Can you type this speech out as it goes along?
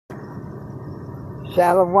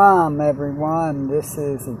Shalom, everyone. This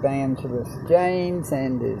is Evangelist James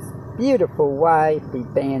and his beautiful wife,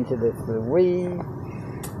 Evangelist Louise.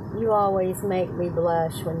 You always make me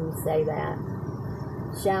blush when you say that.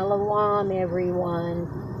 Shalom, everyone.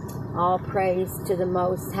 All praise to the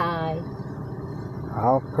Most High.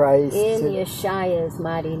 All praise in to Yeshua's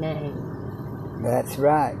mighty name. That's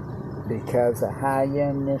right. Because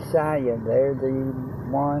Ahaya and Yeshua, they're the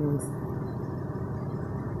ones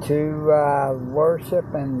to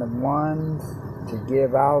worship and the ones to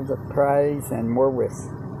give all the praise, and we're with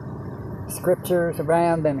scriptures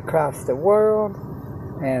around and across the world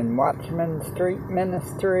and Watchman Street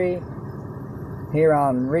Ministry here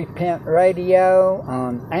on Repent Radio,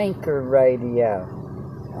 on Anchor Radio.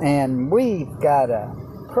 And we've got a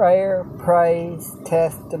prayer, praise,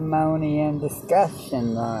 testimony, and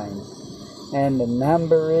discussion line. And the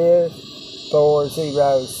number is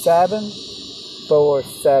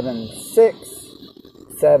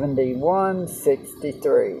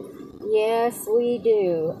 407-476-7163. Yes, we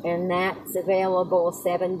do. And that's available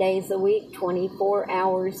 7 days a week, 24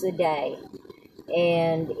 hours a day.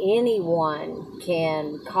 And anyone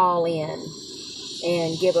can call in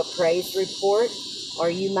and give a praise report, or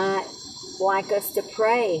you might like us to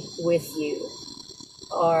pray with you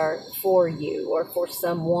or for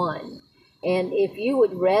someone. And if you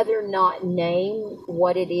would rather not name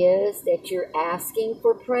what it is that you're asking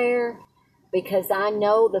for prayer, because I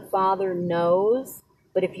know the Father knows,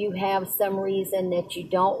 but if you have some reason that you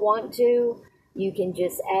don't want to, you can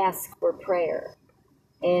just ask for prayer.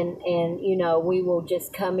 And you know, we will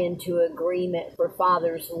just come into agreement for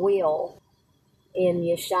Father's will in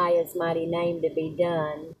Yeshua's mighty name to be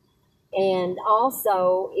done. And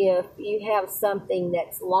also, if you have something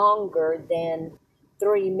that's longer than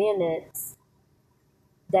 3 minutes,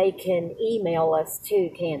 they can email us too,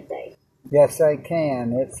 can't they? Yes, they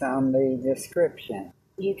can. It's on the description.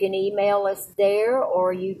 You can email us there,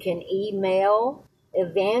 or you can email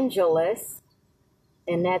Evangelist,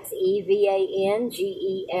 and that's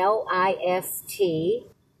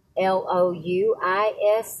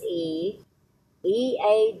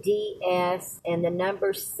EvangelistLouiseEADS and the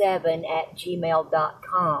number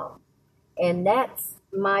 7@gmail.com. And that's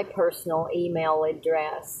my personal email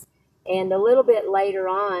address. And a little bit later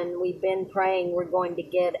on, we've been praying we're going to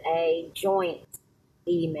get a joint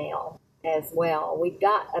email as well. We've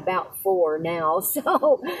got about 4 now,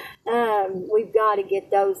 so we've got to get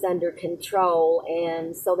those under control.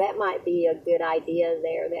 And so that might be a good idea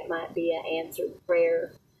there. That might be an answered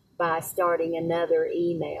prayer by starting another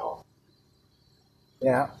email.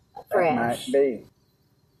 Yeah, Fresh. That might be.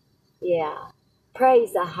 Yeah.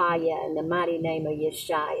 Praise Ahaya in the mighty name of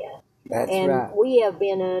Yeshua. That's and right. we have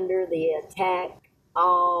been under the attack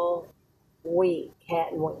all week,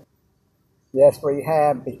 hadn't we? Yes, we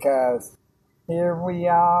have, because here we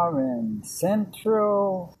are in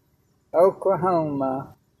central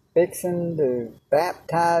Oklahoma, fixing to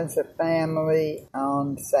baptize a family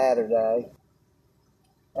on Saturday.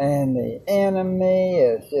 And the enemy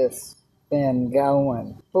has just been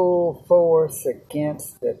going full force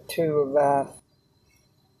against the two of us,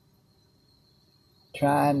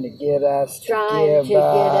 trying to get us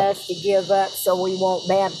to give up so we won't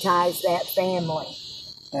baptize that family.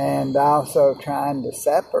 And also trying to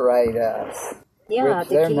separate us. Yeah, which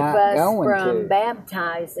to they're keep not us going from to.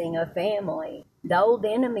 baptizing a family. The old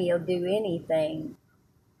enemy will do anything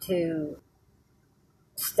to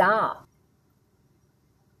stop.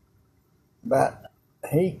 But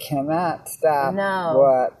he cannot stop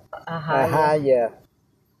what Ahaya,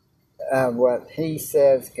 what he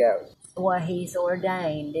says goes. What he's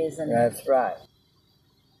ordained, isn't it? That's right.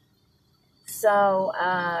 So,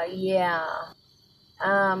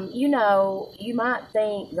 you know, you might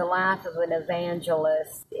think the life of an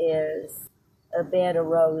evangelist is a bed of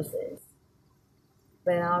roses.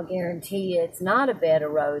 But I'll guarantee you it's not a bed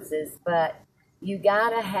of roses, but you got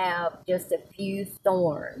to have just a few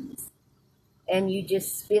thorns. And you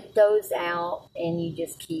just spit those out and you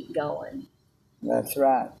just keep going. That's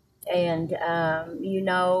right. And, you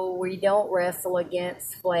know, we don't wrestle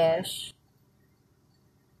against flesh.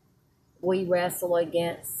 We wrestle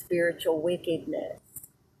against spiritual wickedness.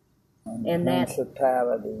 And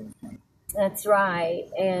principalities. That's right.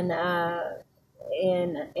 And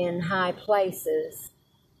in high places,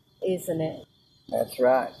 isn't it? That's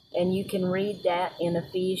right. And you can read that in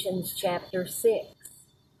Ephesians chapter 6.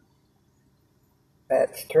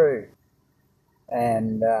 That's true.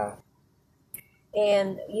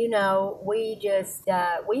 And you know, we just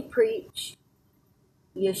we preach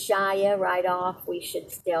Yeshua right off. We should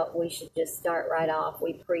just start right off.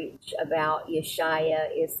 We preach about Yeshua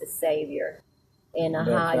is the Savior, and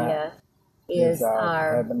Ahaya is our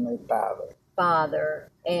our Heavenly Father.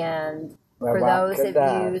 Father. And Well, for those of you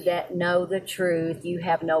Kadash. that know the truth, you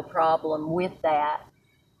have no problem with that.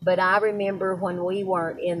 But I remember when we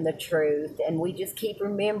weren't in the truth, and we just keep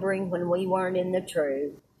remembering when we weren't in the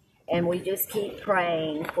truth, and we just keep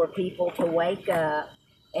praying for people to wake up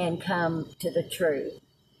and come to the truth.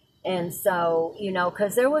 And so, you know,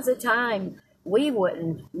 because there was a time we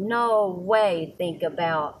wouldn't, no way, think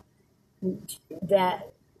about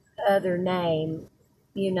that other name,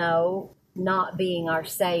 you know, not being our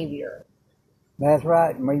Savior. That's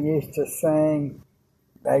right. And we used to sing,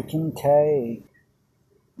 they can take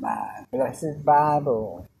my blessed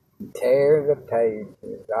Bible and tear the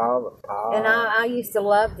pages all apart. And I used to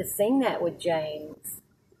love to sing that with James.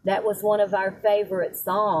 That was one of our favorite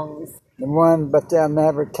songs. The one, but they'll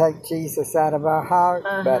never take Jesus out of our hearts.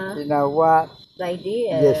 But you know what? They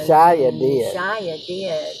did. Yeshaya did. Yeshaya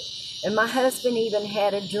did. And my husband even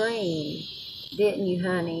had a dream, didn't you,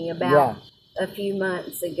 honey, about a few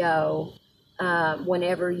months ago,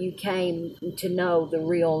 whenever you came to know the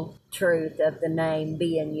real truth of the name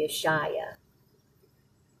being Yeshaya.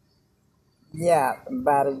 Yeah,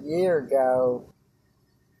 about a year ago,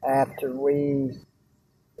 after we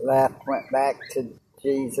left, went back to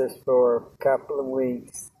Jesus for a couple of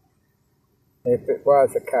weeks, if it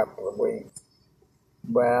was a couple of weeks.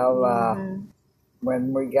 Well,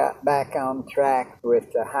 when we got back on track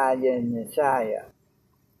with the Haya and Yeshaya,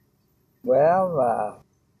 well,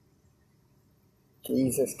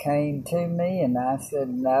 Jesus came to me and I said,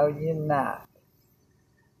 no, you're not.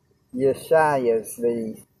 Yeshaya's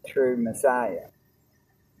the true Messiah.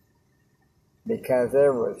 Because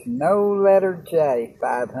there was no letter J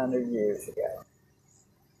 500 years ago.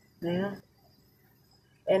 Yeah.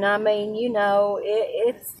 And I mean, you know,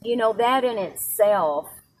 it's, you know, that in itself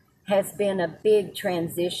has been a big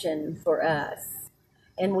transition for us.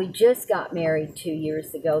 And we just got married 2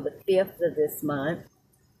 years ago, the 5th of this month.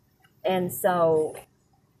 And so,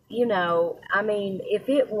 you know, I mean, if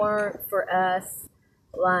it weren't for us,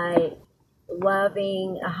 like,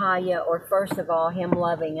 loving Ahaya, or first of all, him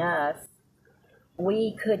loving us,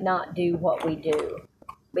 we could not do what we do.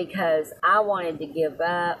 Because I wanted to give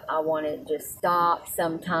up. I wanted to just stop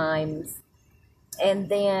sometimes. And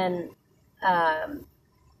then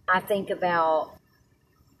I think about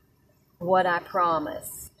what I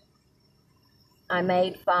promised. I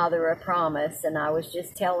made Father a promise, and I was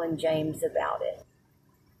just telling James about it.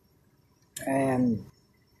 And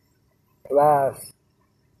plus,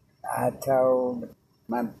 I told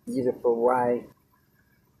my beautiful wife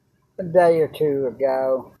a day or two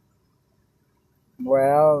ago,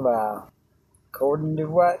 well, according to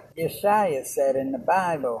what Yeshaya said in the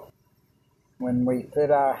Bible, when we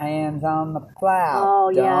put our hands on the plow, oh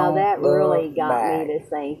yeah, that really got back. me to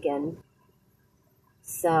thinking.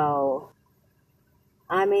 So,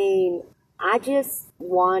 I mean, I just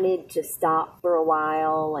wanted to stop for a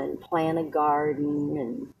while and plant a garden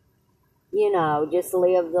and, you know, just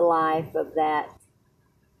live the life of that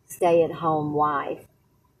stay-at-home wife.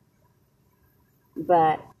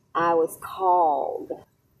 But I was called,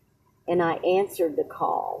 and I answered the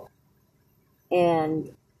call.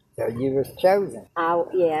 And so you was chosen.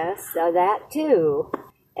 Yes, so that too.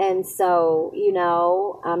 And so, you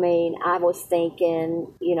know, I mean, I was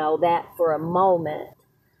thinking, you know, that for a moment,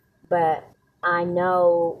 but I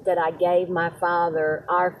know that I gave my father,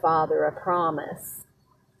 our Father, a promise.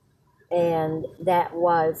 And that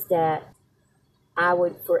was that I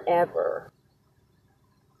would forever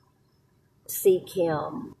seek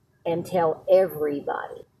him and tell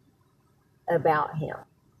everybody about him.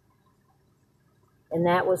 And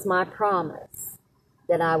that was my promise,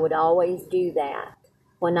 that I would always do that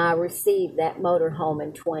when I received that motorhome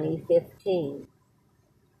in 2015.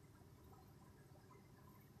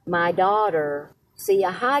 My daughter, see,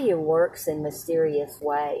 Ahaya works in mysterious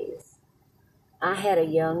ways. I had a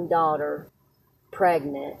young daughter,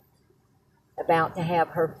 pregnant, about to have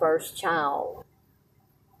her first child.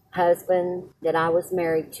 Husband that I was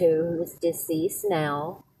married to, who is deceased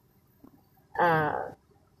now,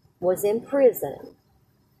 was in prison.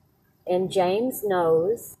 And James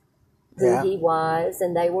knows who he was,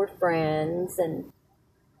 and they were friends.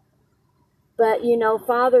 But, you know,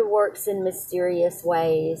 Father works in mysterious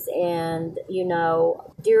ways. And, you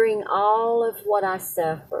know, during all of what I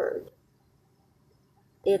suffered,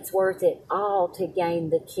 it's worth it all to gain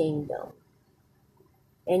the kingdom.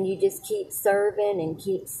 And you just keep serving and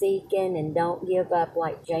keep seeking and don't give up,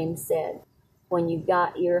 like James said. When you've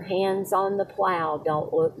got your hands on the plow,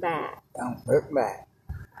 don't look back. Don't look back.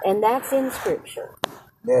 And that's in Scripture.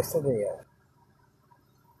 Yes, it is.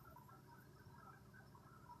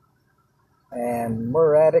 And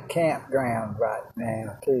we're at a campground right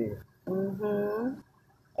now, too. Mm-hmm.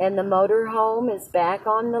 And the motorhome is back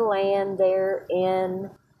on the land there in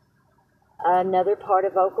another part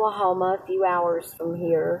of Oklahoma, a few hours from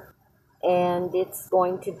here. And it's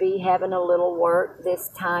going to be having a little work. This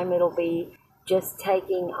time it'll be just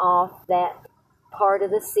taking off that part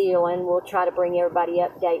of the ceiling. We'll try to bring everybody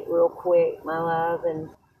update real quick, my love. And,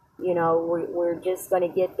 you know, we're just going to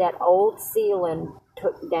get that old ceiling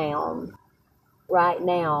took down right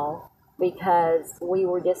now because we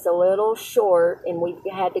were just a little short and we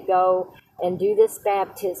had to go and do this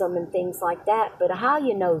baptism and things like that. But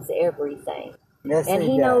Ahaya knows everything. Yes, And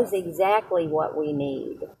he does. knows exactly what we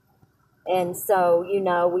need. And so, you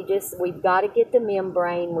know, we've got to get the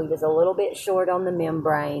membrane. We was a little bit short on the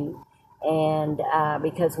membrane. And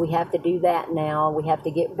because we have to do that now, we have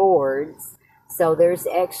to get boards. So there's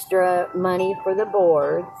extra money for the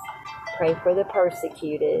boards. Pray for the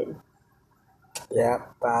persecuted.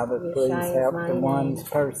 Yep, Father, please help the ones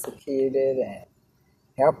persecuted and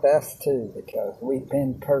help us too, because we've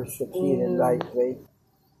been persecuted lately.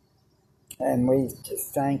 And we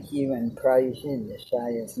just thank you and praise you in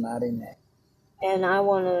Yeshua's mighty name. And I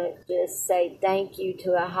want to just say thank you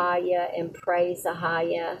to Ahaya and praise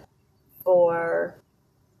Ahaya for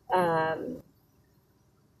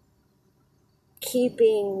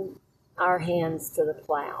keeping our hands to the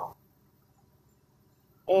plow.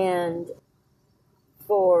 And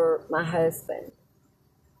for my husband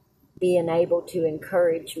being able to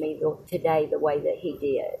encourage me today the way that he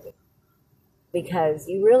did. Because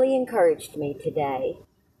you really encouraged me today.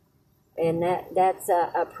 And that's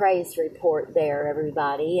a praise report there,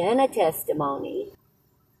 everybody, and a testimony.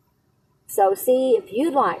 So see, if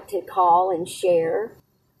you'd like to call and share,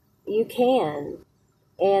 you can.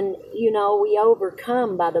 And, you know, we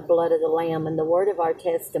overcome by the blood of the Lamb and the word of our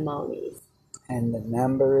testimonies. And the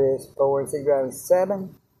number is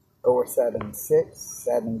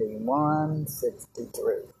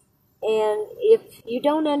 407-476-7163. And if you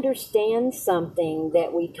don't understand something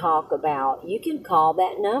that we talk about, you can call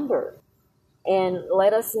that number and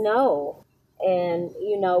let us know. And,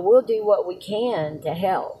 you know, we'll do what we can to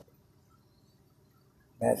help.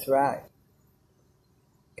 That's right.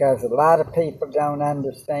 Because a lot of people don't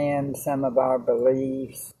understand some of our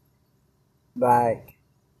beliefs, like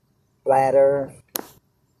flat earth.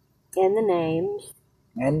 And the names.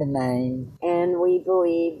 And the name. And we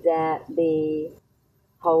believe that the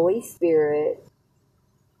Holy Spirit,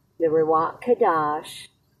 the Ruach Kadash,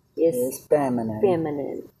 is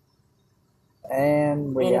feminine.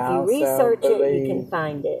 And we and if also you research believe it, you can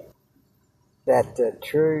find it. That the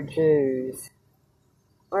true Jews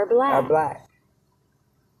are black.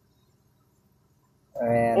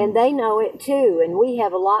 And they know it too. And we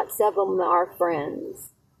have lots of them that are friends.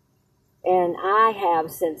 And I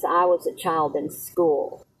have since I was a child in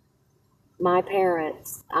school. My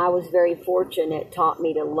parents, I was very fortunate, taught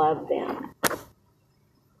me to love them.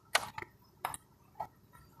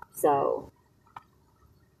 So,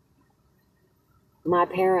 my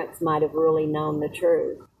parents might have really known the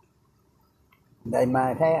truth. They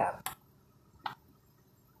might have.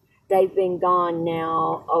 They've been gone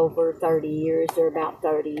now over 30 years, or about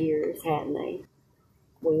 30 years, hadn't they?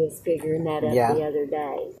 We was figuring that up the other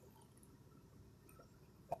day.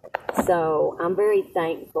 So, I'm very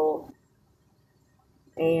thankful.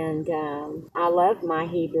 And I love my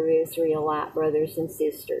Hebrew Israelite brothers and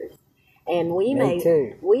sisters. And we Me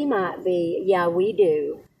too. We might be, we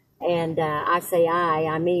do. And I say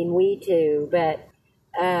I mean we too. But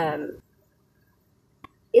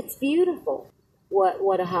it's beautiful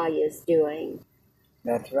what Ahaya is doing.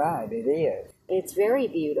 That's right, it is. It's very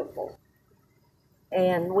beautiful.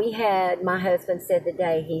 And we had, my husband said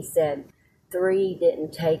today, he said 3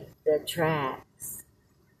 didn't take the tracks.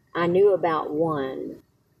 I knew about 1,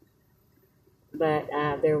 but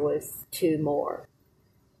there was 2 more.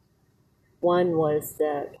 One was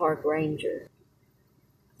the park ranger.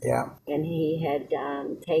 Yeah. And he had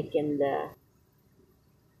taken the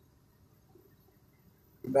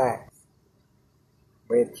back,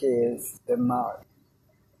 which is the mark.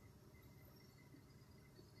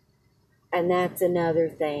 And that's another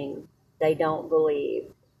thing they don't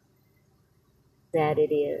believe that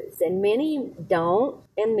it is. And many don't,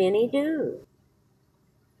 and many do.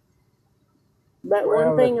 But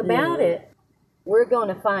one thing about it, we're going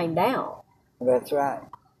to find out. That's right.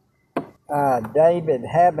 David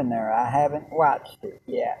Hebener, I haven't watched it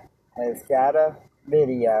yet, has got a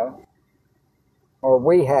video, or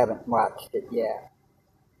we haven't watched it yet.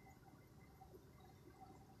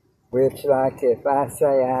 Which, like, if I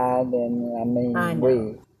say I, then I mean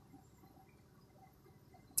we.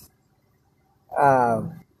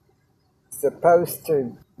 supposed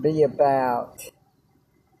to be about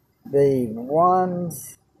the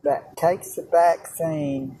ones that takes the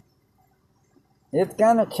vaccine. It's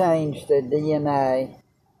going to change the DNA,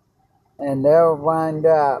 and they'll wind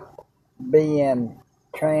up being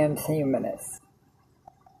transhumanists.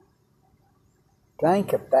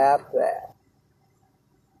 Think about that.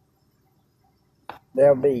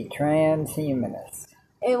 They'll be transhumanists.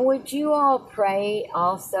 And would you all pray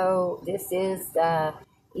also? This is, a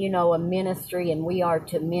ministry, and we are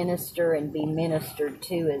to minister and be ministered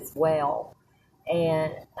to as well.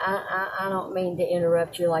 And I don't mean to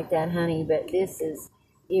interrupt you like that, honey, but this is,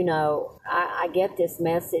 I get this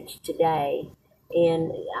message today.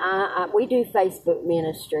 And we do Facebook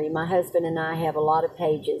ministry. My husband and I have a lot of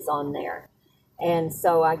pages on there. And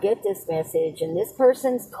so I get this message, and this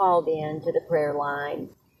person's called in to the prayer line.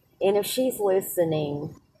 And if she's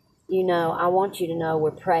listening, I want you to know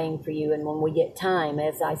we're praying for you. And when we get time,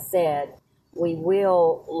 as I said, we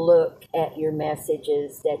will look at your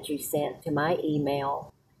messages that you sent to my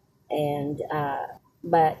email. And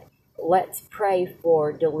but let's pray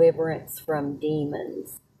for deliverance from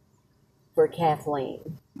demons for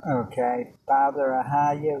Kathleen. Okay, Father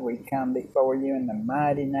Ahaya, we come before you in the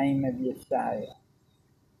mighty name of Yeshua.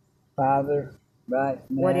 Father, right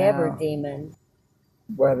now, Whatever demon.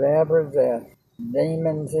 Whatever the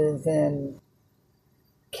demons is in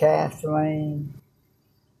Kathleen,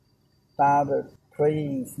 Father,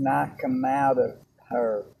 please knock them out of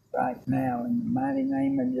her right now in the mighty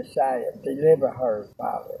name of Yeshua. Deliver her,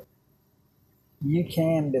 Father. You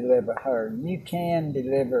can deliver her. You can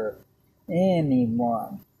deliver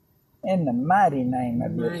anyone in the mighty name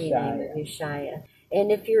of Yeshua.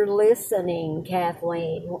 And if you're listening,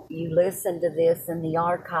 Kathleen, you listen to this in the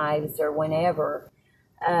archives or whenever,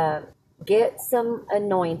 get some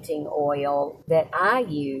anointing oil. That I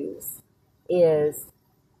use is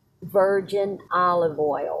virgin olive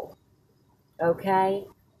oil. Okay?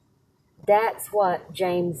 That's what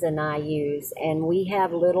James and I use. And we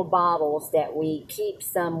have little bottles that we keep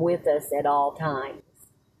some with us at all times.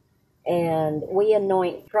 And we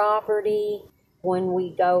anoint property when we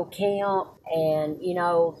go camp, and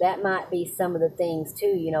that might be some of the things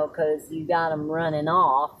too, because you got them running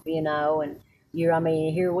off, and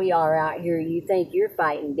here we are out here. You think you're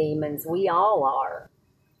fighting demons? We all are.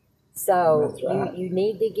 So right. you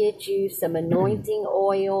need to get you some anointing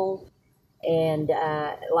oil, and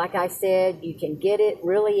like I said, you can get it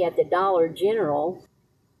really at the Dollar General,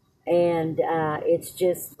 and it's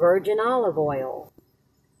just virgin olive oil.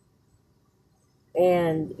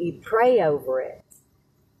 And you pray over it.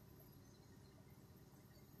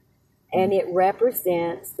 And it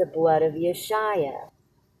represents the blood of Yeshua.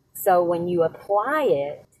 So when you apply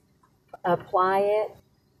it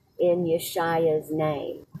in Yeshua's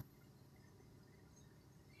name.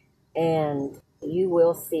 And you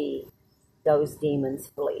will see those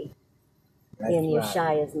demons flee. That's in right.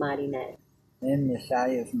 Yeshua's mighty name. In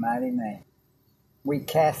Yeshua's mighty name. We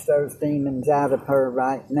cast those demons out of her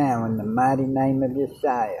right now in the mighty name of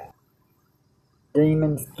Yeshua.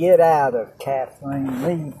 Demons, get out of Kathleen.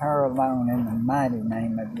 Leave her alone in the mighty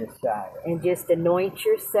name of Yeshua. And just anoint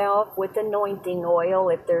yourself with anointing oil.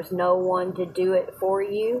 If there's no one to do it for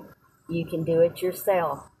you, you can do it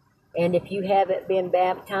yourself. And if you haven't been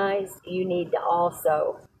baptized, you need to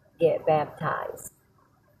also get baptized.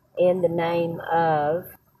 In the name of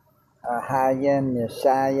Ahaya and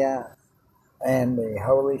Yeshua and the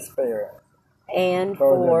Holy Spirit. And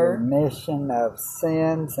for for the remission of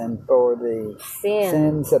sins and for the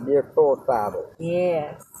sins of your forefathers.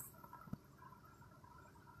 Yes.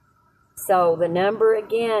 So the number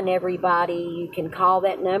again, everybody, you can call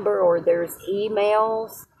that number, or there's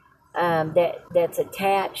emails that's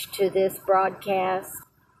attached to this broadcast,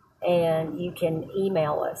 and you can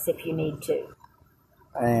email us if you need to.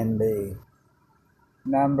 And the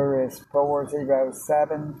number is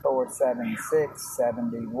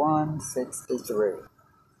 407-476-7163.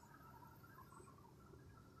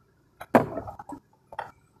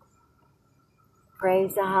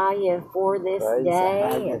 Praise Ahaya for this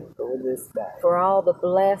day, and for all the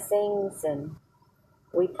blessings, and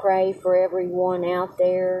we pray for everyone out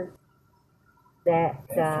there that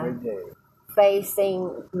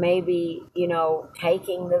facing maybe,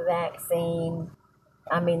 taking the vaccine.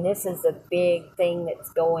 I mean, this is a big thing that's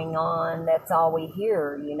going on. That's all we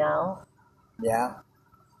hear, Yeah.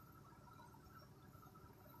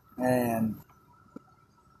 And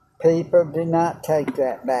people do not take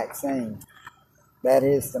that vaccine. That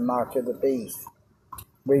is the mark of the beast.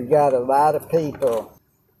 We've got a lot of people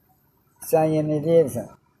saying it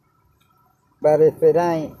isn't. But if it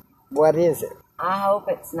ain't, what is it? I hope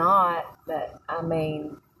it's not, but I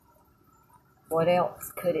mean, What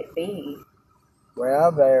else could it be?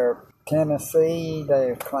 Well, Tennessee,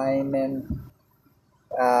 they're claiming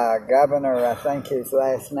Governor, I think his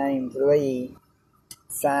last name's Lee,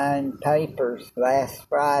 signed papers last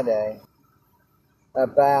Friday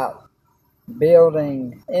about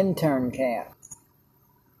building intern camps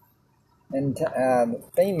and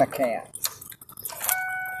FEMA camps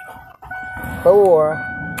for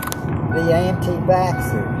the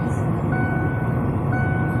anti-vaxxers.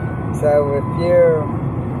 So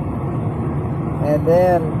and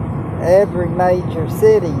then every major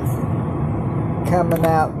city's coming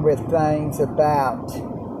out with things about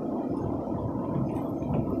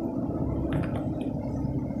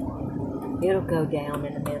it'll go down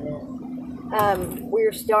in a minute.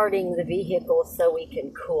 We're starting the vehicle so we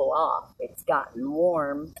can cool off. It's gotten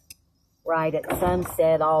warm right at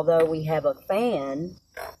sunset, although we have a fan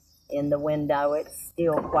in the window, it's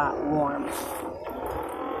still quite warm.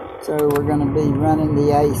 So we're going to be running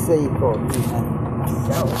the AC for a few minutes.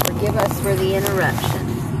 So forgive us for the interruption.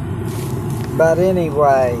 But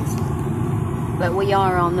anyways. But we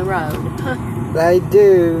are on the road. They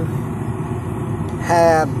do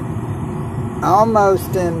have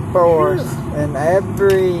almost enforced in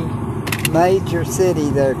every major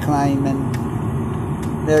city, they're claiming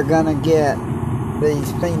they're going to get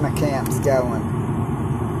these FEMA camps going.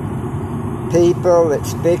 People,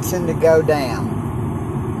 it's fixing to go down.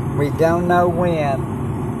 We don't know when,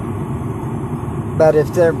 but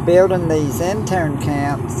if they're building these intern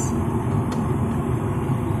camps,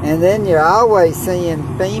 and then you're always seeing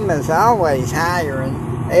FEMA's always hiring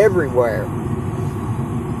everywhere.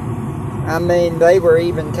 I mean, they were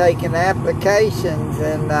even taking applications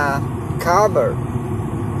in Carver,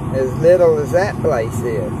 as little as that place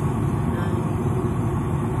is.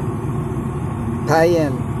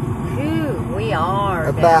 Paying we are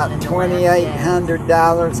about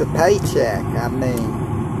 $2,800 a paycheck. I mean,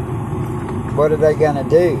 what are they going to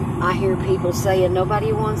do? I hear people saying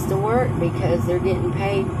nobody wants to work because they're getting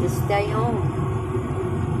paid to stay home.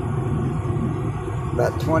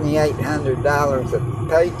 About $2,800 a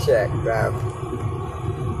paycheck, though.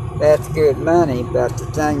 That's good money, but the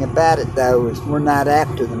thing about it, though, is we're not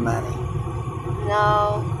after the money.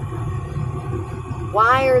 No.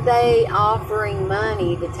 Why are they offering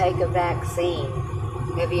money to take a vaccine?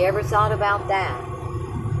 Have you ever thought about that?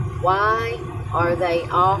 Why are they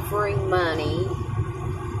offering money?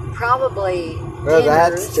 Probably well, dinners.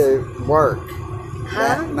 That's to work.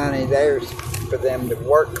 Huh? That money there's for them to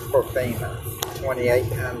work for FEMA.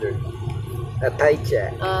 $2,800 a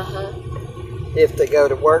paycheck. If they go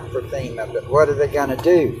to work for FEMA, but what are they going to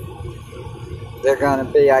do? They're going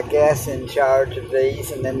to be, I guess, in charge of these,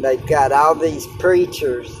 and then they've got all these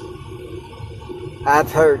preachers.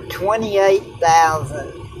 I've heard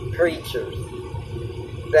 28,000 preachers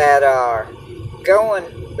that are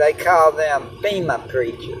going, they call them FEMA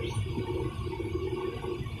preachers,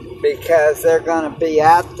 because they're going to be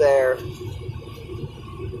out there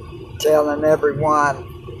telling everyone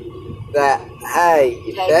that, hey,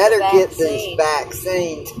 you better get these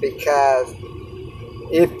vaccines, because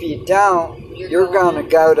if you don't, you're going to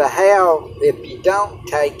go to hell if you don't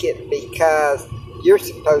take it, because you're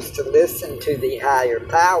supposed to listen to the higher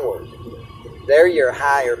powers. They're your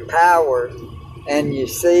higher powers, and you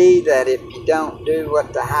see that if you don't do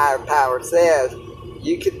what the higher power says,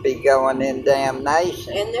 you could be going in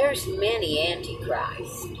damnation. And there's many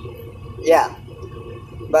antichrists. Yeah,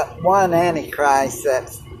 but one antichrist,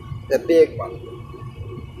 that's the big one.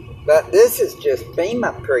 But this is just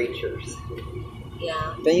FEMA preachers.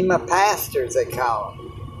 Yeah. FEMA pastors, they call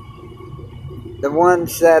them. The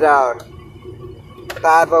ones that are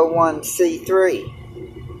 501c3.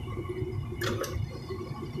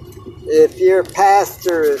 If your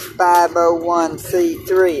pastor is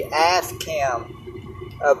 501c3, ask him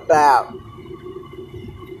about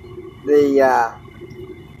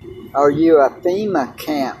are you a FEMA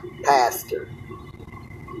camp pastor?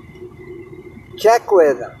 Check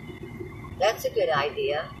with him. That's a good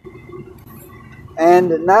idea.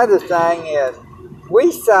 And another thing is,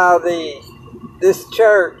 we saw this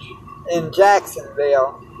church in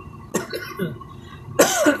Jacksonville,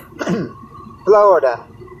 Florida,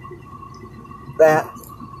 that,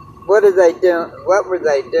 what are they doing? What were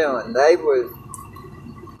they doing? They were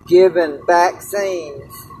giving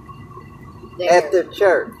vaccines at their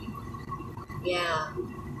church. Yeah.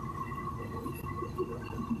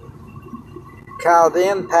 Called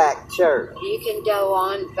Impact Church. You can go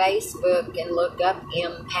on Facebook and look up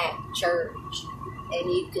Impact Church,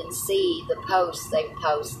 and you can see the posts they've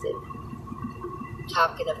posted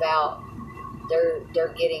talking about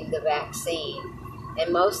they're getting the vaccine,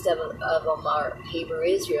 and most of them are Hebrew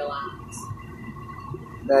Israelites.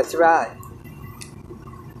 That's right.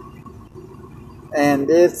 And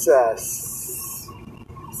it's a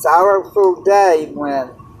sorrowful day when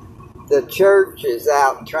the church is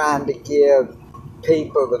out trying to give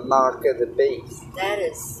people the mark of the beast. That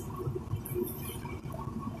is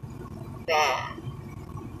bad.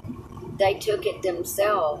 They took it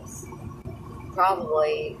themselves.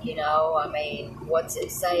 Probably, what's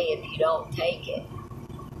it say if you don't take it?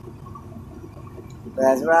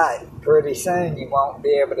 That's right. Pretty soon you won't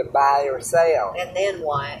be able to buy or sell. And then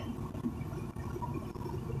what?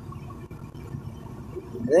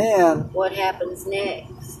 Then what happens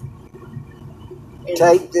next?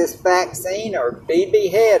 Take this vaccine or be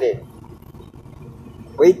beheaded.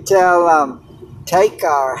 We tell them, take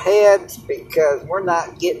our heads because we're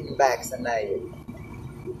not getting vaccinated.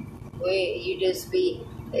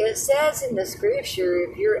 It says in the scripture,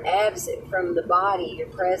 if you're absent from the body, you're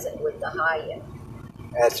present with the Hayah.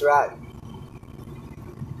 That's right.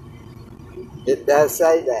 It does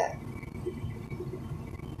say that.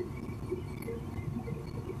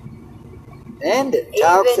 And it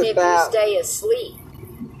talks even about... if you stay asleep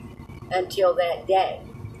until that day.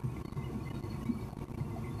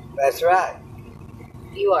 That's right.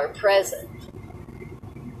 You are present.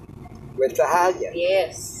 With the Hayah.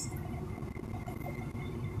 Yes.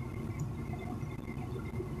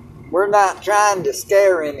 We're not trying to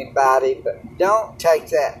scare anybody, but don't take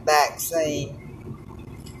that vaccine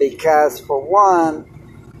because, for one,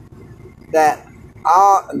 that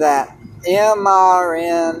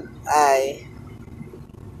mRNA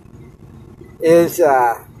is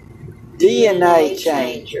a DNA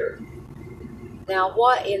changer. Now,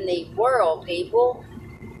 what in the world, people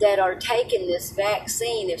that are taking this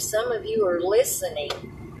vaccine, if some of you are listening,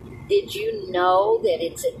 did you know that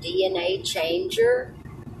it's a DNA changer?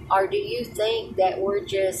 Or do you think that we're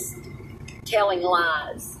just telling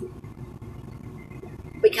lies?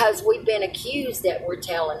 Because we've been accused that we're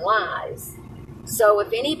telling lies. So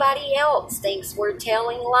if anybody else thinks we're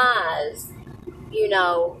telling lies,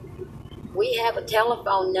 we have a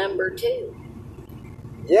telephone number too.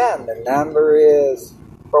 Yeah, and the number is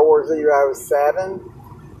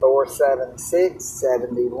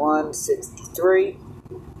 407-476-7163.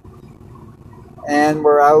 And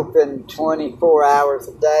we're open 24 hours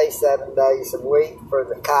a day, 7 days a week for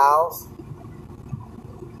the calls.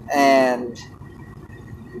 And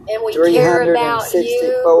we care about you.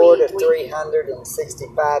 364 to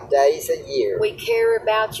 365 days a year. We care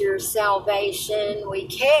about your salvation. We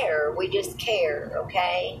care. We just care,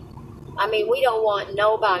 okay? We don't want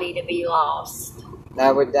nobody to be lost.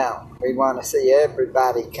 No, we don't. We want to see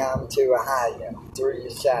everybody come to a Hayah through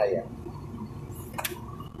Yeshua.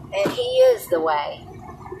 And He is the way,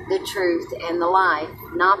 the truth, and the life,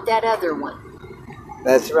 not that other one.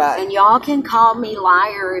 That's right. And y'all can call me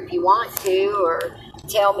liar if you want to, or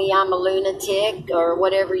tell me I'm a lunatic, or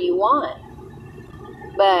whatever you want.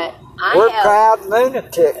 But we're proud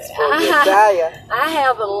lunatics for Yeshua. I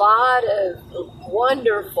have a lot of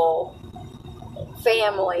wonderful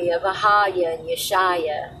family of Ahaya and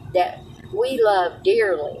Yeshaya that we love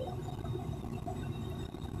dearly.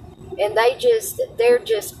 And they're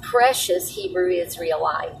just precious Hebrew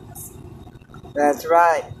Israelites. That's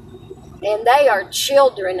right. And they are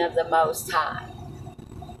children of the Most High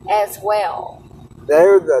as well.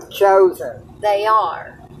 They're the chosen. They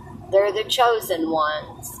are. They're the chosen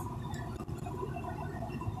ones.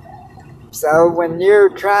 So when you're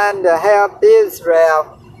trying to help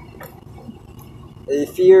Israel,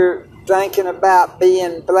 if you're thinking about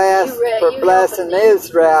being blessed for blessing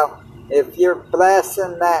Israel, if you're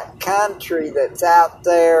blessing that country that's out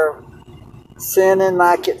there sinning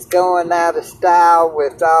like it's going out of style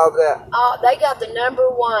with all the... they got the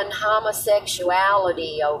 #1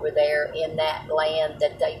 homosexuality over there in that land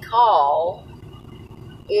that they call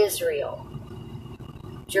Israel,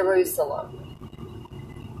 Jerusalem.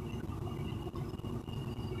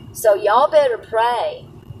 So y'all better pray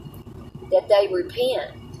that they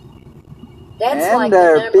repent. That's and like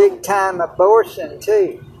their big-time abortion,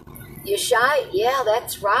 too. Yeshua, yeah,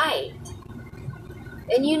 that's right.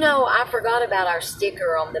 And I forgot about our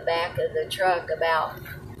sticker on the back of the truck about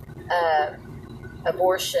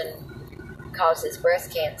abortion causes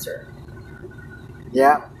breast cancer.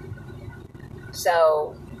 Yeah.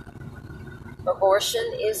 So,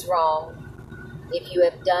 abortion is wrong. If you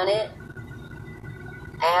have done it,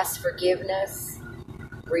 ask forgiveness,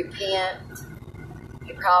 repent.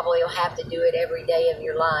 You probably will have to do it every day of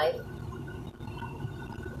your life.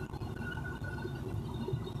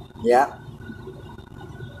 Yeah.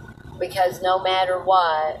 Because no matter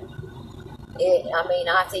what,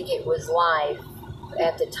 I think it was life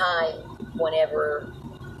at the time whenever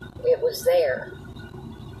it was there.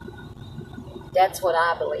 That's what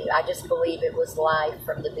I believe. I just believe it was life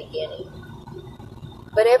from the beginning.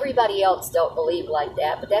 But everybody else don't believe like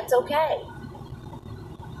that, but that's okay.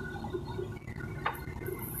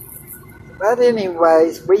 But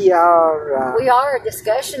anyways, we are... We are a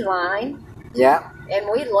discussion line. Yeah. And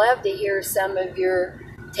we'd love to hear some of your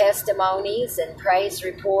testimonies and praise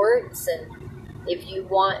reports. And if you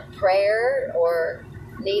want prayer or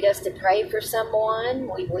need us to pray for someone,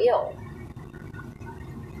 we will.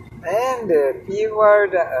 And if you were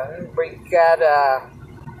to... We got...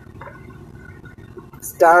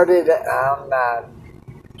 started on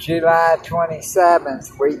July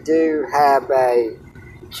 27th, we do have a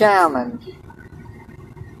challenge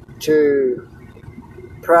to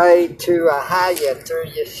pray to Ahia through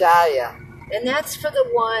Yeshaya. And that's for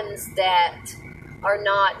the ones that are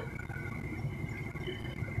not,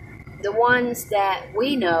 the ones that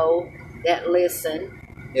we know that listen,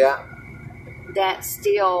 Yeah. that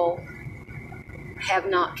still have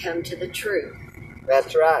not come to the truth.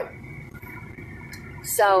 That's right.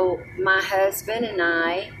 So my husband and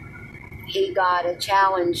I, he got a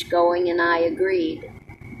challenge going and I agreed.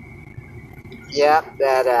 Yep,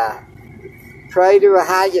 that pray to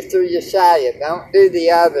Ahia through Yeshaya. Don't do the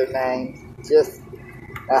other name. Just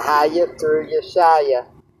Ahia through Yeshaya.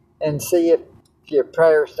 And see if your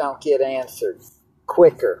prayers don't get answered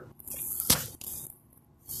quicker.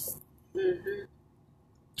 Mm-hmm.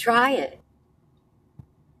 Try it.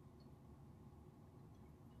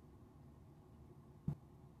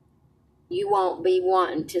 You won't be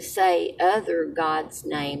wanting to say other God's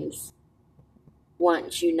names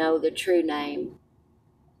once you know the true name.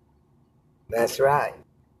 That's right.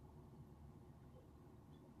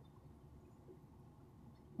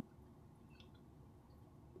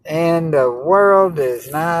 And the world is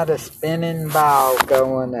not a spinning ball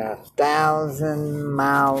going 1,000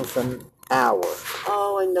 miles an hour.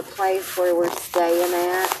 Oh, and the place where we're staying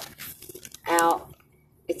at, out,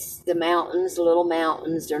 it's the mountains, little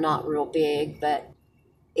mountains. They're not real big, but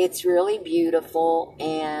it's really beautiful.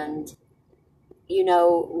 And, you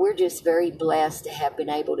know, we're just very blessed to have been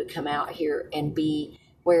able to come out here and be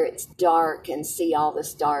where it's dark and see all the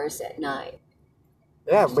stars at night.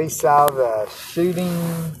 Yeah, we saw the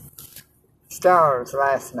shooting stars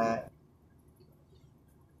last night.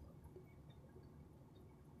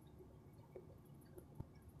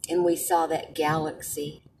 And we saw that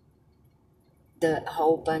galaxy, the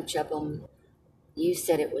whole bunch of them. You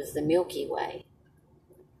said it was the Milky Way.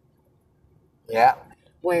 Yeah.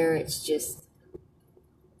 Where it's just,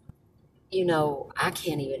 you know, I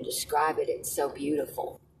can't even describe it. It's so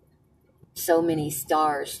beautiful. So many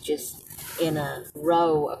stars just in a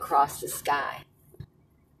row across the sky.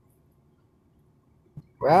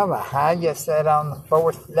 Well, Ahia said on the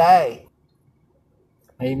 4th day,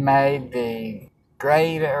 he made the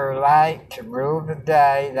greater light to rule the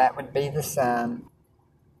day, that would be the sun,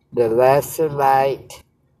 the lesser light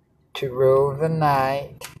to rule the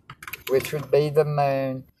night, which would be the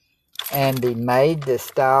moon, and he made the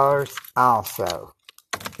stars also.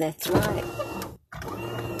 That's right.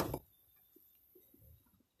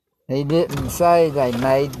 He didn't say they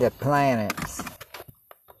made the planets.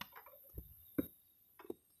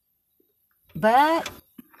 But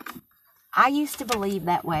I used to believe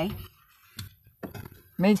that way.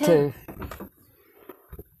 Me too.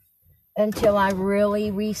 Until I really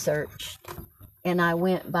researched and I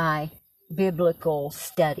went by biblical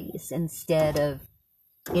studies instead of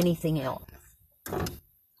anything else.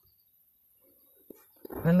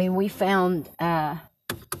 I mean, we found...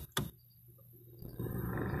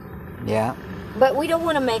 Yeah. But we don't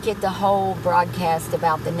want to make it the whole broadcast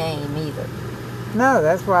about the name either. No,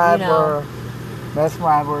 that's why You know.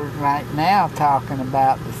 we're right now talking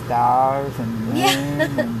about the stars and the moon.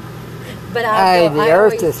 Yeah. And, But hey, the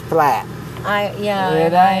Earth always, is flat. and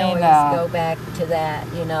It I ain't, always go back to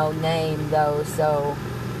that, name though. So,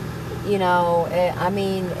 in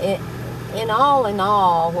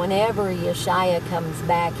all, whenever Yeshaya comes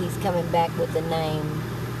back, he's coming back with a name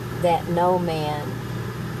that no man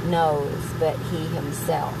knows but he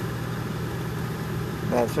himself.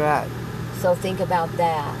 That's right. So think about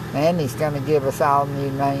that. And he's going to give us all new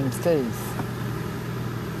names too.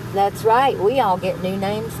 That's right. We all get new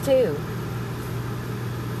names too.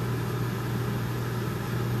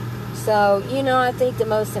 So, I think the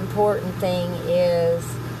most important thing is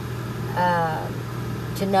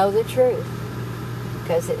to know the truth,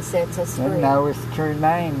 because it sets us free. And know his true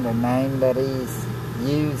name, the name that he's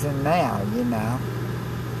using now,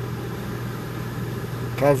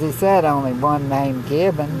 Because he said only one name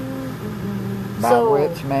given, by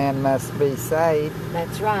which man must be saved.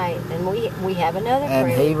 That's right. And we have another And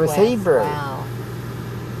prayer he was request. Hebrew. Wow.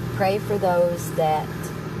 pray for those that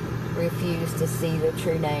refuse to see the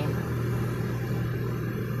true name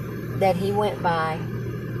that he went by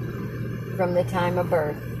from the time of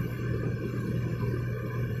birth.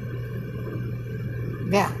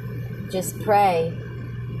 Yeah. Just pray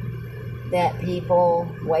that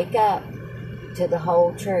people wake up to the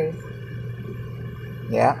whole truth.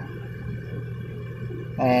 Yeah.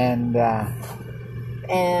 And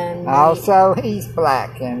also he's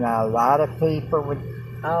black, and a lot of people would.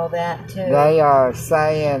 All that too. They are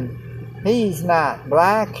saying he's not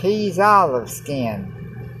black; he's olive skinned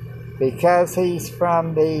because he's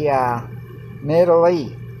from the Middle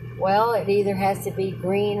East. Well, it either has to be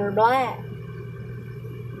green or black.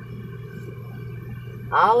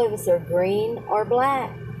 Olives are green or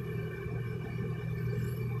black.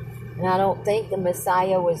 And I don't think the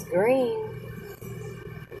Messiah was green.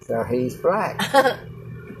 So he's black.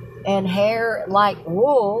 And hair like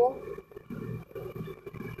wool.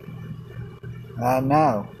 I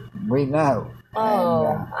know. We know.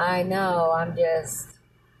 Oh, I know. I'm just,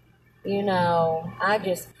 I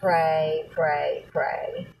just pray.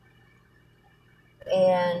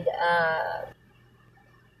 And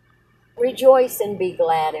rejoice and be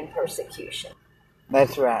glad in persecution.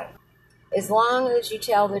 That's right. As long as you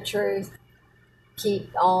tell the truth, keep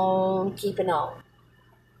on keeping on.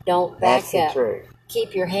 Don't back That's up. the truth.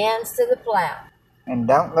 Keep your hands to the plow. And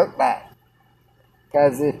don't look back.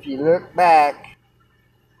 Because if you look back,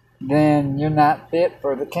 then you're not fit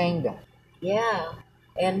for the kingdom. Yeah.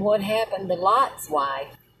 And what happened to Lot's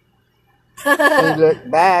wife? She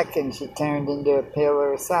looked back and she turned into a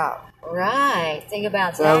pillar of salt. Right. Think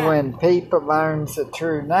about that. So when people learn the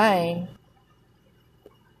true name,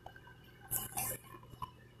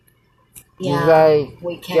 they go back.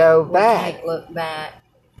 We can't look back.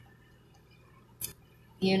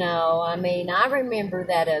 I remember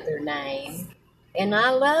that other name, and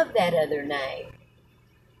I love that other name.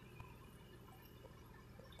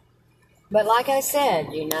 But like I said,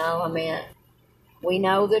 we know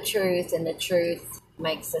the truth, and the truth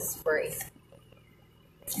makes us free.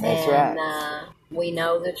 That's right. We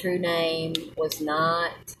know the true name was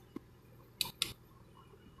not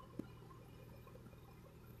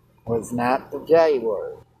the J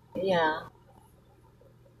word. Yeah.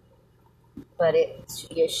 But it's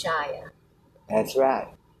Yeshaya. That's right.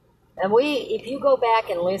 And if you go back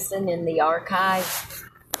and listen in the archives,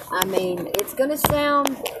 it's going to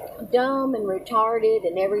sound dumb and retarded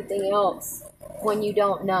and everything else when you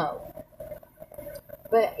don't know.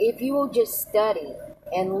 But if you will just study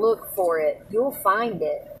and look for it, you'll find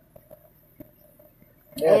it.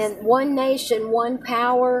 Yes. And One Nation, One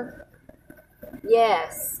Power,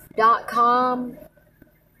 yes, .com,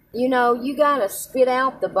 you got to spit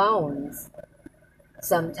out the bones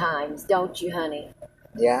sometimes, don't you, honey?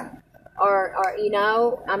 Yeah. Or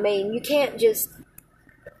you can't just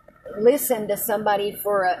listen to somebody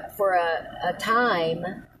for a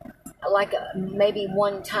time, like maybe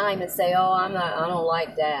one time, and say, "Oh, I don't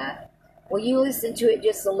like that." Well, you listen to it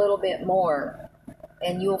just a little bit more,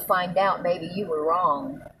 and you'll find out maybe you were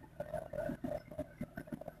wrong.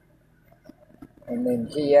 And then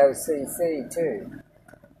GOCC too.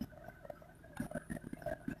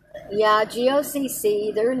 Yeah,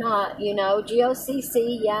 GOCC, they're not,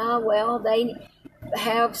 GOCC, yeah, well, they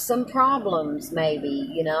have some problems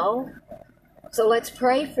maybe, So let's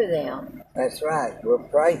pray for them. That's right. We'll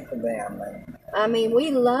pray for them.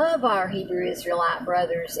 We love our Hebrew Israelite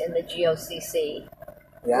brothers in the GOCC.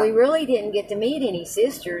 Yeah. We really didn't get to meet any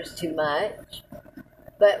sisters too much,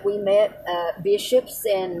 but we met bishops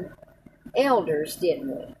and elders,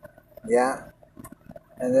 didn't we? Yeah.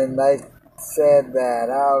 And then they said that,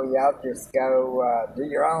 y'all just go do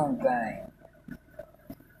your own thing.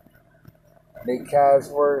 Because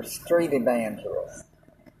we're street evangelists.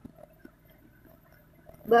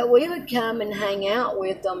 But we would come and hang out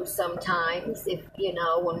with them sometimes if,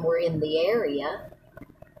 when we're in the area.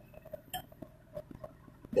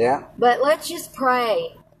 Yeah. But let's just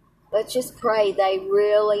pray. Let's just pray. They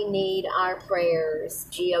really need our prayers,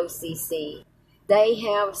 GOCC. They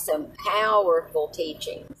have some powerful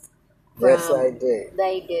teachings. Yes, they do.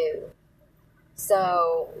 They do.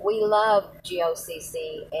 So we love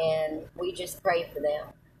GOCC, and we just pray for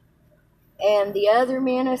them. And the other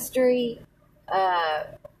ministry,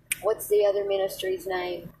 what's the other ministry's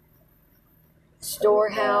name?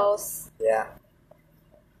 Storehouse. Yeah.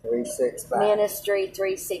 365. Ministry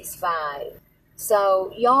 365.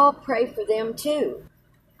 So y'all pray for them too.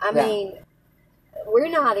 We're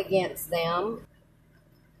not against them.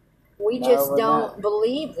 We just don't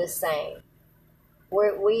believe the same.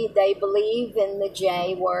 They believe in the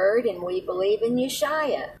J word, and we believe in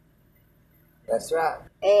Yeshaya. That's right.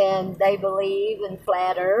 And they believe in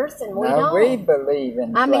flat Earth, and we No, don't. we believe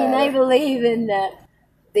in I mean, they Earth. believe in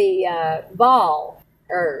the ball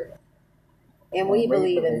Earth, and we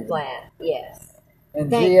believe in flat. Yes. And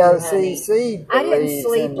Thank you, honey. GOCC I didn't believes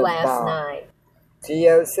sleep in the last ball. night.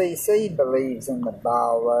 GOCC believes in the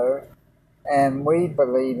ball Earth, and we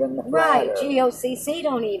believe in the flat Right. Earth. GOCC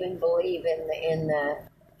don't even believe in the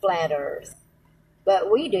flat Earth, but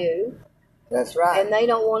we do. That's right. And they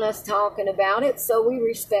don't want us talking about it, so we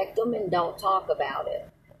respect them and don't talk about it,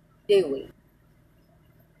 do we?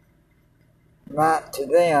 Not to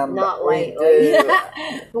them, Not but lately.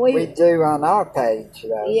 we do on our page,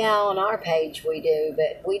 though. Yeah, on our page we do,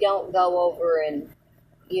 but we don't go over and,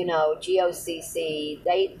 GOCC,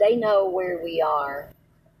 they know where we are,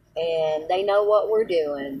 and they know what we're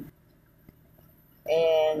doing,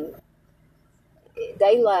 and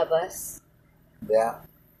they love us. Yeah.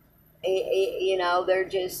 They're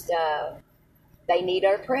just, they need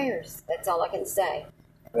our prayers. That's all I can say.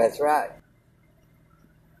 That's right.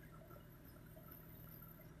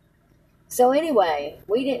 So anyway,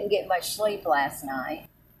 we didn't get much sleep last night.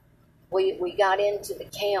 We got into the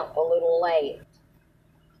camp a little late,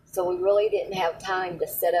 so we really didn't have time to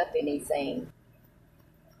set up anything.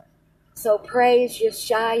 So praise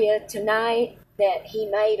Yeshua tonight that he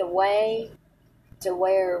made a way to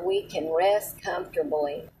where we can rest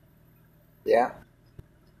comfortably. Yeah.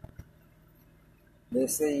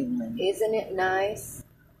 This evening. Isn't it nice?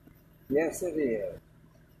 Yes, it is.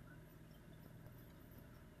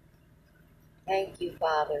 Thank you,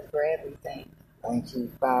 Father, for everything. Thank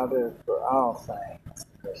you, Father, for all things.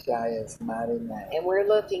 In Yeshua's mighty name. And we're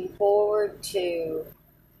looking forward to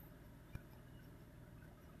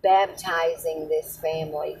baptizing this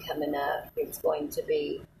family coming up. It's going to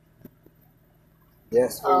be,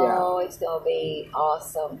 Yes, we are. it's going to be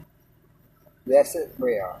awesome. Yes, it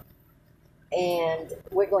will. And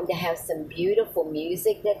we're going to have some beautiful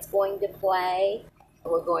music that's going to play.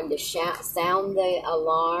 We're going to sound the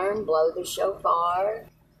alarm, blow the shofar.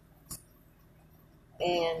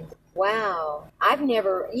 And wow,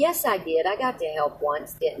 yes I did. I got to help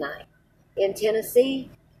once, didn't I? In Tennessee,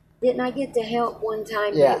 didn't I get to help one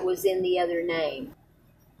time? Yeah. But it was in the other name.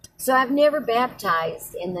 So I've never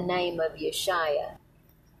baptized in the name of Yeshua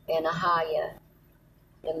and Ahaya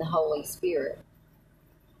and the Holy Spirit.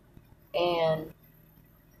 And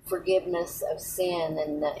forgiveness of sin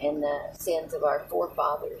and the sins of our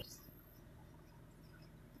forefathers.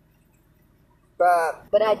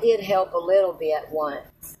 But I did help a little bit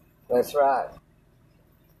once. That's right.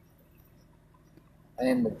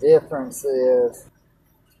 And the difference is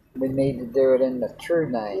we need to do it in the true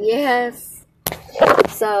name. Yes.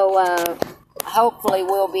 So hopefully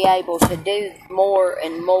we'll be able to do more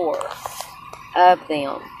and more of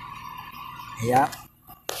them. Yeah.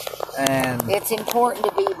 And it's important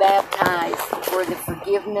to be baptized for the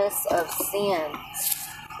forgiveness of sins.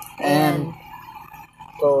 And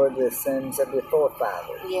for the sins of your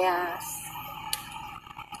forefathers. Yes.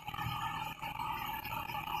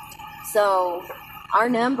 So, our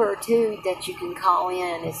number, too, that you can call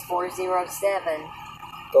in is 407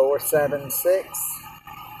 476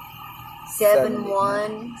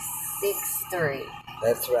 7163.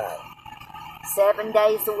 That's right. 7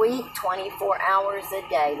 days a week, 24 hours a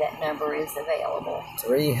day, that number is available.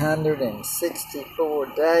 364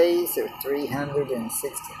 days or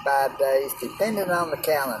 365 days, depending on the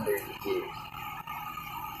calendar you use.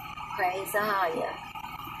 Praise Ahaya.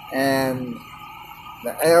 And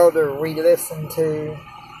the elder we listen to,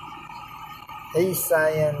 he's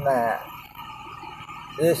saying that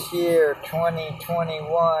this year,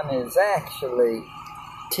 2021, is actually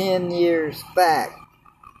 10 years back,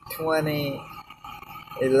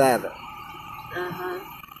 2011. Uh-huh.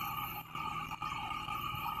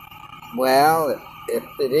 Well, if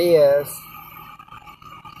it is,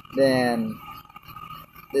 then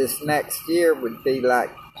this next year would be like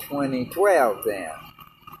 2012 then.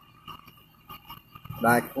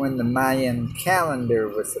 Like when the Mayan calendar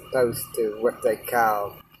was supposed to, what they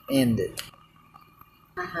call, ended.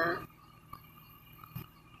 Uh-huh.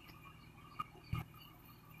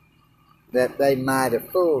 That they might have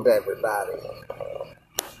fooled everybody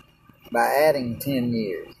by adding 10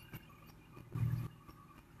 years.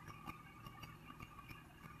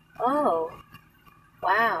 Oh,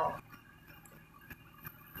 wow.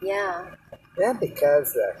 Yeah. Yeah,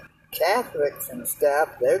 because the Catholics and stuff,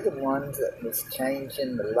 they're the ones that was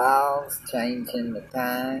changing the laws, changing the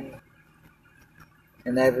time,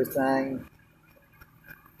 and everything.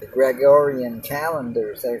 The Gregorian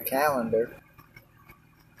calendar is their calendar.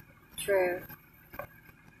 True.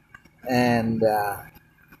 And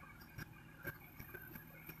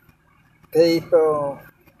people,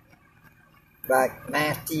 like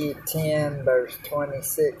Matthew 10 verse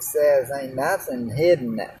 26 says, ain't nothing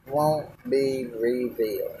hidden that won't be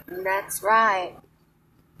revealed. That's right.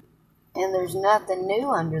 And there's nothing new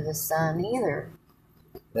under the sun either.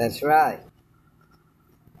 That's right.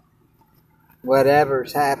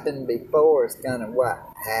 Whatever's happened before is gonna what?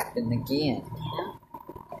 Happen again.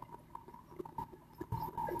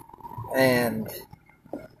 And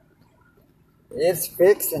it's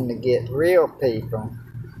fixing to get real, people,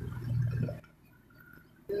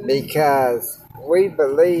 because we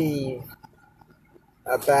believe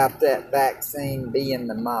about that vaccine being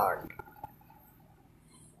the mark.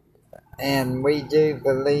 And we do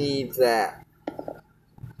believe that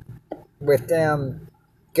with them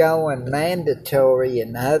going mandatory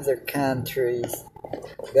in other countries,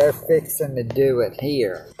 they're fixing to do it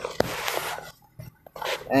here.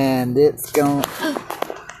 And it's going,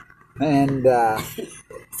 and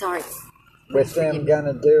Sorry. with them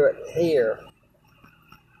gonna do it here,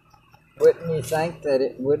 wouldn't you think that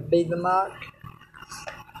it would be the mark?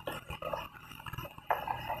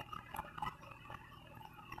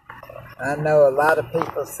 I know a lot of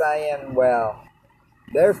people saying, well,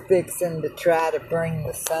 they're fixing to try to bring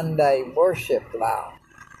the Sunday worship law.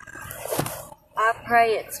 I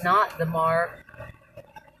pray it's not the mark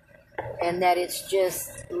and that it's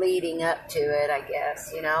just leading up to it, I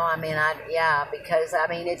guess. You know, I mean, because, I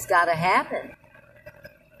mean, it's got to happen.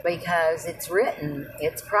 Because it's written,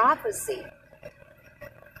 it's prophecy.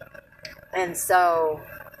 And so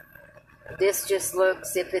this just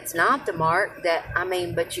looks, if it's not the mark, that, I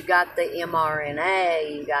mean, but you got the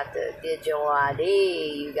mRNA, you got the digital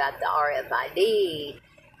ID, you got the RFID,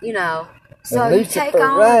 you know. So you take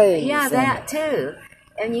all, that too.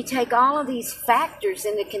 And you take all of these factors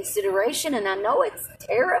into consideration, and I know it's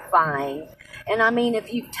terrifying. And I mean,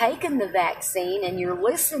 if you've taken the vaccine and you're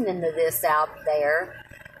listening to this out there,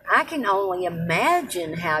 I can only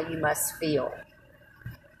imagine how you must feel.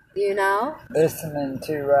 You know? Listening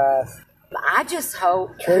to us. I just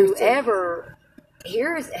hope whoever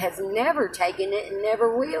here has never taken it and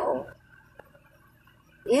never will.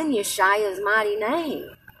 In Yeshua's mighty name.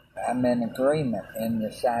 I'm in agreement in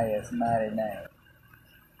Yeshua's mighty name.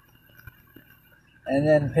 And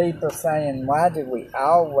then people saying, why do we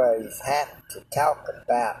always have to talk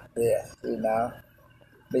about this, you know?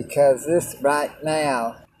 Because this right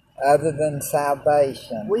now, other than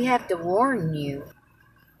salvation, we have to warn you.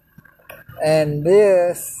 And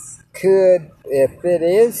this could, if it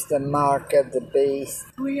is the mark of the beast,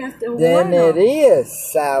 we have to then it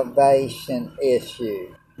is salvation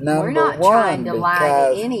issue. We're not trying to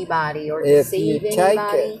lie to anybody or deceive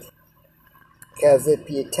anybody. Because if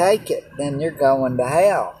you take it, then you're going to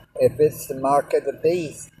hell. If it's the mark of the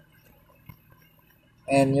beast.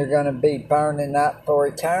 And you're going to be burning up for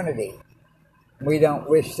eternity. We don't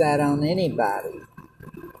wish that on anybody.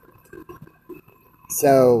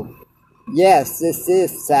 So, yes, this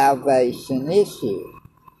is salvation issue.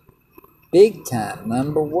 Big time,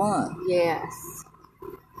 number one. Yes.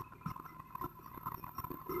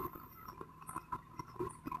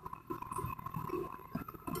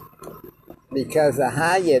 Because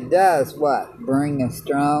Ahaya does what? Bring a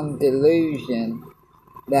strong delusion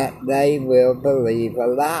that they will believe a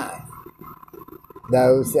lie.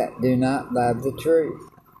 Those that do not love the truth.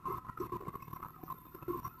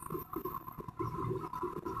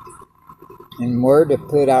 And we're to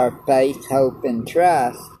put our faith, hope, and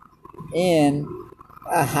trust in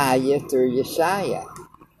Ahaya through Yeshua,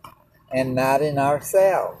 and not in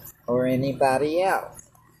ourselves or anybody else.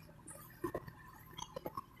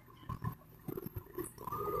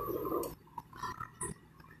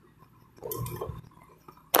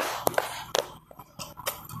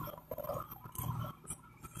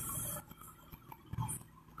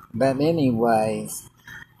 But anyways,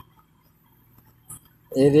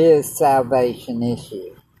 it is salvation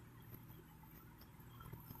issue.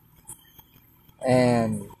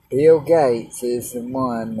 And Bill Gates is the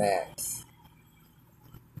one that's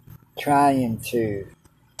trying to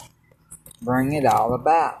bring it all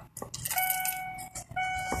about.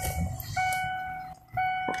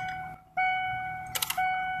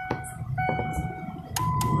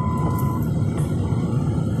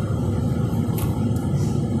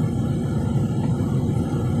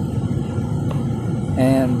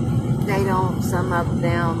 And they don't, some of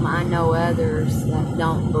them, I know others that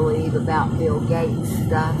don't believe about Bill Gates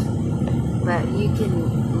stuff, but you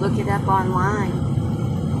can look it up online.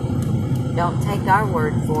 Don't take our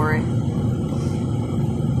word for it.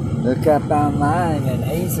 Look up online, and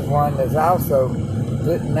he's the one that's also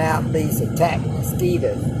putting out these attack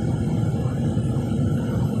mosquitoes.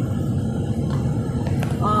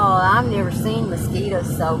 Oh, I've never seen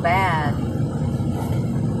mosquitoes so bad.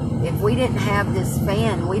 If we didn't have this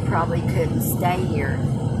fan, we probably couldn't stay here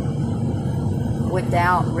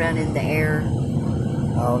without running the air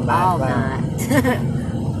all all night.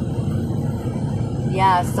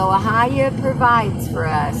 Yeah, so Ahia provides for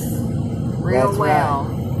us real That's well.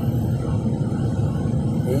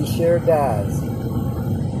 Right. He sure does.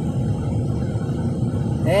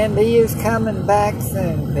 And he is coming back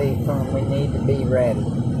soon, people, and we need to be ready.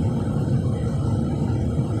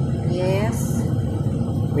 Yes.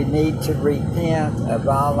 We need to repent of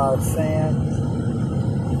all our sins,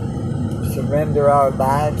 surrender our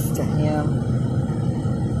lives to Him,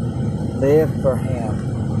 live for Him.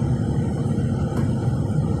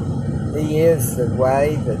 He is the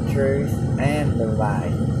way, the truth, and the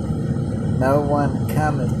life. No one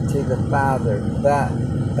cometh to the Father but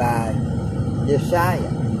by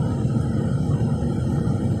Yeshua.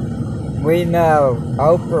 We know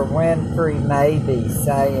Oprah Winfrey may be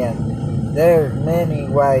saying, there's many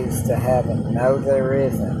ways to heaven. No, there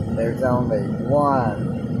isn't. There's only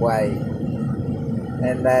one way,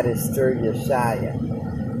 and that is through Yeshua,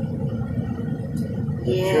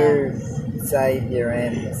 the true Savior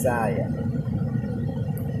and Messiah.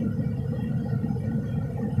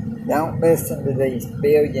 Don't listen to these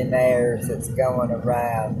billionaires that's going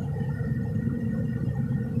around.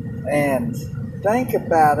 And think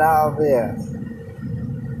about all this.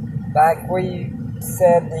 Like we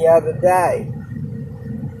said the other day,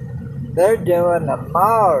 they're doing a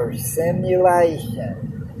Mars simulation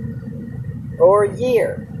for a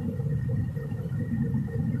year.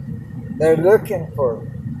 They're looking for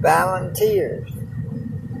volunteers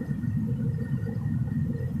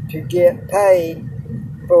to get paid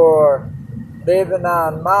for living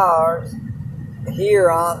on Mars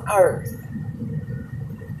here on Earth.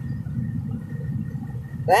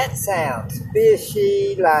 That sounds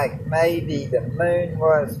fishy, like maybe the moon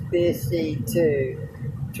was fishy too,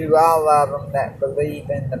 to all of them that believe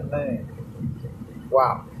in the moon.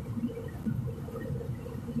 Wow.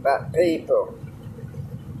 But people,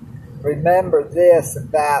 remember this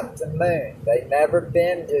about the moon. They've never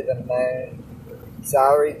been to the moon.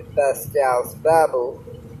 Sorry to bust y'all's bubble,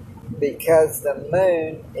 because the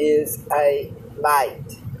moon is a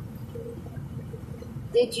light.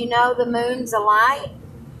 Did you know the moon's a light?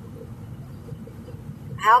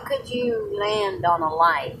 How could you land on a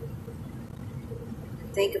light?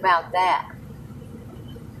 Think about that.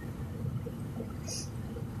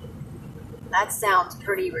 That sounds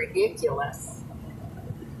pretty ridiculous.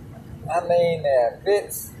 I mean, if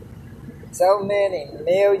it's so many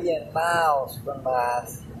million miles from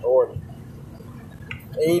us, or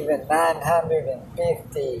even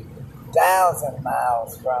 950,000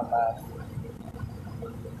 miles from us,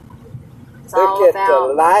 look at the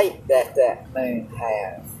light that moon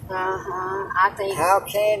has. I think. How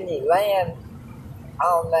can you land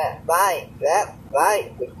on that light? That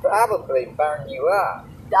light would probably burn you up.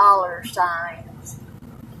 Dollar signs.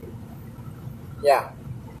 Yeah.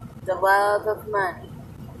 The love of money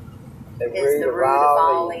is the root of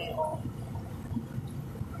all evil.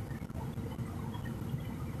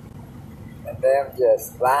 And them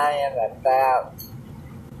just lying about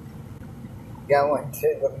going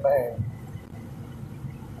to the moon.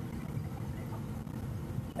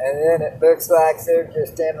 And then it looks like they're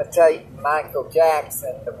just imitating Michael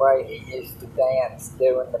Jackson, the way he used to dance,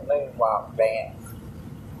 doing the moonwalk dance.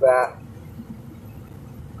 But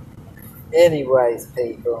anyways,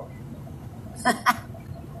 people.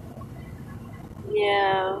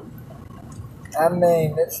 Yeah. I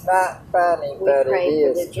mean, it's not funny, but it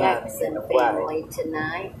is for the Jackson funny in a family way.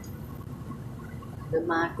 tonight. The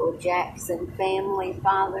Michael Jackson family,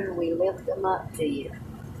 Father, we lift them up to you.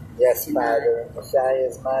 Yes, Father, in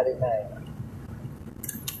Messiah's mighty name.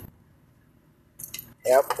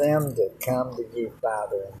 Help them to come to you,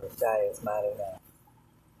 Father, in Messiah's mighty name.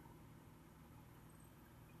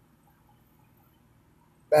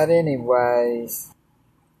 But anyways,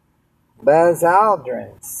 Buzz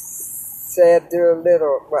Aldrin said to a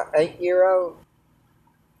little, 8-year-old?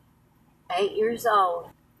 8 years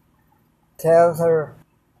old. Tells her,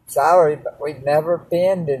 sorry, but we've never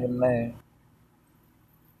been to the moon.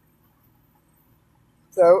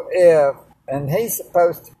 So and he's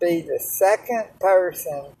supposed to be the second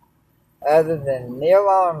person other than Neil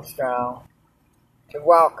Armstrong to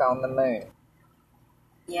walk on the moon.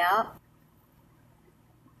 Yeah.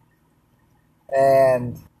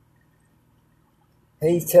 And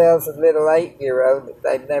he tells a little 8-year-old that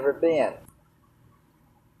they've never been.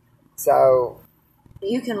 So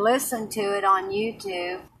you can listen to it on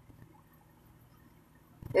YouTube.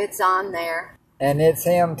 It's on there. And it's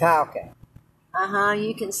him talking.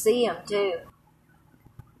 You can see them too.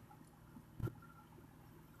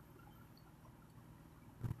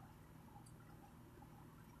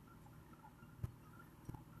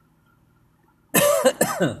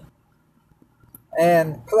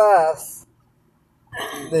 And plus,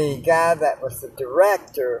 the guy that was the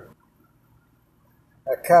director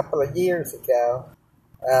a couple of years ago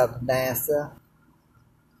of NASA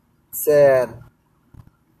said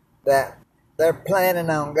that they're planning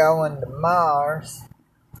on going to Mars,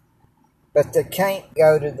 but they can't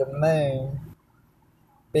go to the moon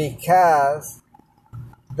because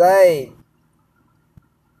they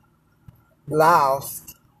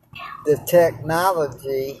lost the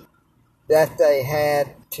technology that they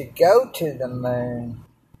had to go to the moon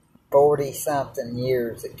 40 something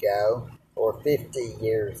years ago or 50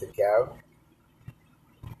 years ago,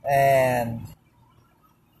 and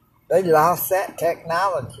they lost that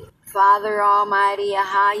technology. Father Almighty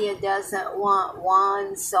Ahaya doesn't want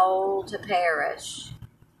one soul to perish.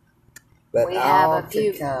 But we have all a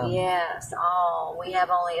few, to come. yes, all. We have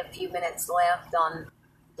only a few minutes left on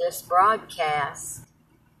this broadcast,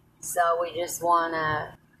 so we just want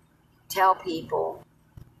to tell people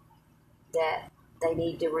that they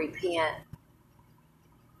need to repent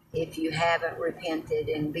if you haven't repented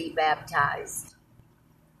and be baptized.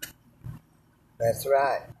 That's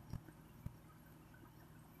right.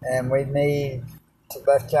 And we need to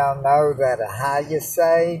let y'all know that Ahaya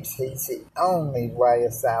saves. He's the only way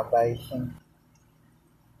of salvation.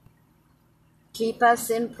 Keep us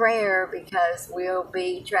in prayer because we'll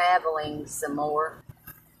be traveling some more.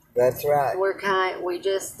 That's right. We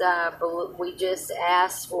just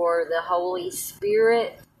asked for the Holy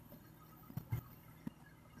Spirit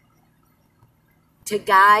to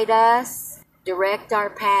guide us, direct our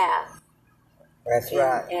path. That's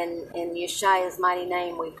right. And in Yeshua's mighty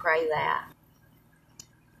name we pray that.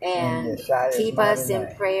 And keep us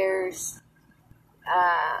in prayers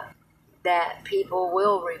that people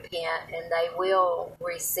will repent and they will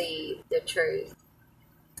receive the truth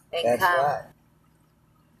and come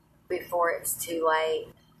before it's too late.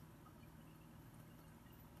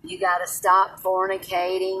 You got to stop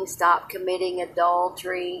fornicating, stop committing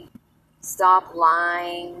adultery, stop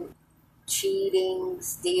lying, cheating,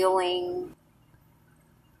 stealing.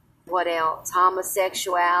 What else?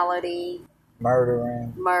 Homosexuality,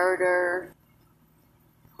 murder,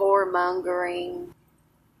 whoremongering,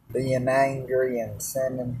 being angry and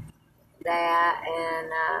sinning. That and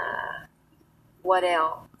what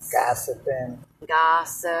else? Gossip.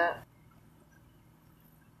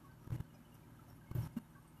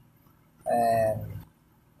 And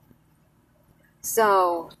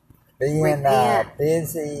so being a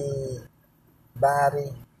busy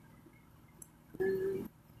body.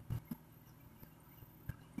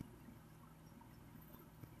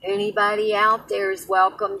 Anybody out there is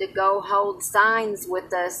welcome to go hold signs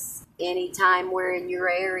with us anytime we're in your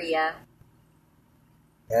area.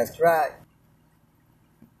 That's right.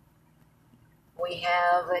 We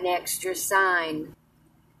have an extra sign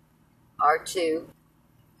or two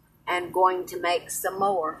and going to make some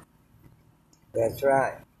more. That's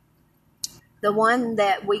right. The one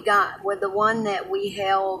that we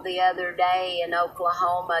held the other day in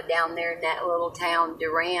Oklahoma, down there in that little town,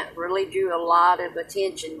 Durant, really drew a lot of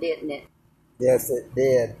attention, didn't it? Yes, it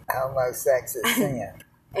did. Almost sex is sin.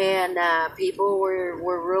 And people were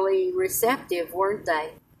really receptive, weren't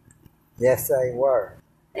they? Yes, they were.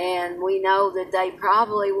 And we know that they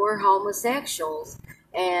probably were homosexuals.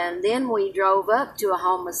 And then we drove up to a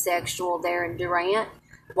homosexual there in Durant,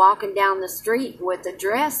 walking down the street with a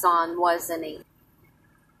dress on, wasn't he?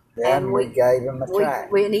 Yeah, and we gave him a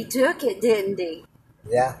tract. And he took it, didn't he?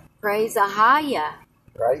 Yeah. Praise Ahaya.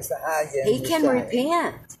 Praise Ahaya. He can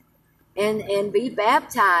repent and be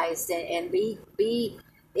baptized and be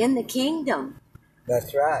in the kingdom.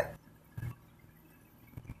 That's right.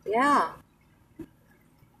 Yeah.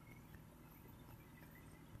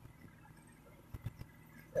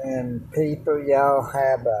 And people, y'all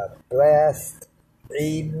have a blessed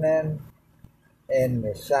evening in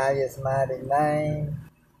Messiah's mighty name.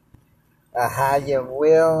 Ahaya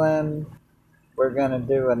willing, we're going to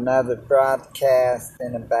do another broadcast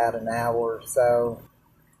in about an hour or so.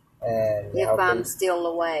 And if I'm still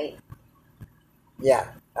awake. Yeah,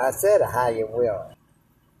 I said Ahaya willing.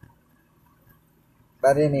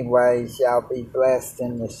 But anyways, y'all be blessed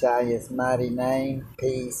in Messiah's mighty name.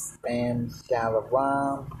 Peace and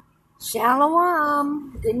shalom.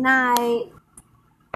 Shalom. Good night.